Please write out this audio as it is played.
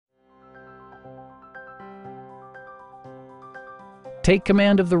Take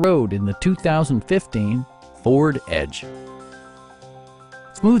command of the road in the 2015 Ford Edge.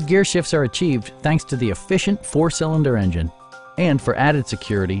 Smooth gear shifts are achieved thanks to the efficient 4-cylinder engine. And for added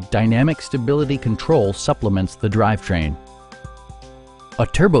security, dynamic stability control supplements the drivetrain. A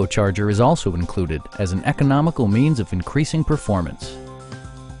turbocharger is also included as an economical means of increasing performance.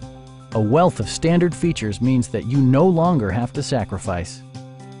 A wealth of standard features means that you no longer have to sacrifice,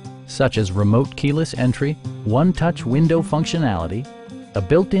 such as remote keyless entry, one-touch window functionality, a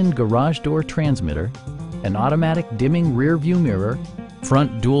built-in garage door transmitter, an automatic dimming rear-view mirror,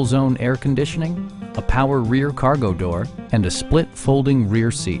 front dual-zone air conditioning, a power rear cargo door, and a split folding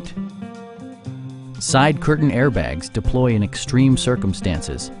rear seat. Side curtain airbags deploy in extreme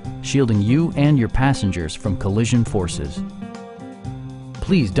circumstances, shielding you and your passengers from collision forces.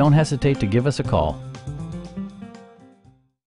 Please don't hesitate to give us a call.